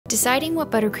Deciding what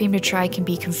buttercream to try can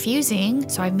be confusing,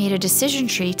 so I've made a decision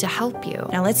tree to help you.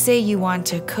 Now let's say you want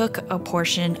to cook a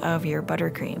portion of your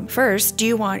buttercream. First, do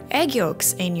you want egg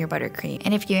yolks in your buttercream?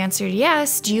 And if you answered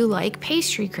yes, do you like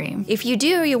pastry cream? If you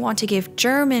do, you'll want to give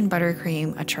German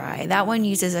buttercream a try. That one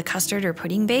uses a custard or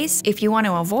pudding base. If you want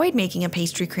to avoid making a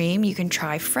pastry cream, you can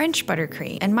try French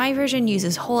buttercream. And my version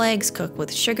uses whole eggs cooked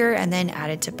with sugar and then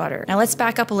added to butter. Now let's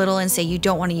back up a little and say you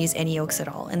don't want to use any yolks at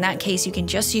all. In that case, you can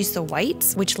just use the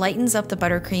whites, which lightens up the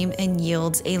buttercream and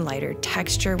yields a lighter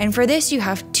texture. And for this, you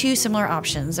have two similar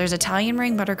options. There's Italian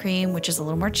meringue buttercream, which is a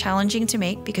little more challenging to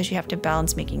make because you have to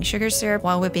balance making sugar syrup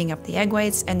while whipping up the egg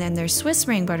whites. And then there's Swiss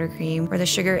meringue buttercream, where the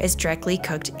sugar is directly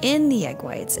cooked in the egg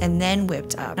whites and then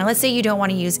whipped up. Now let's say you don't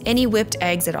want to use any whipped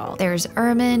eggs at all. There's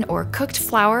ermine or cooked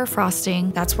flour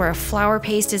frosting. That's where a flour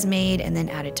paste is made and then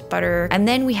added to butter. And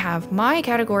then we have my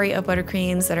category of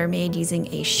buttercreams that are made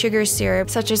using a sugar syrup,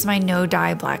 such as my no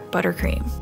dye black buttercream.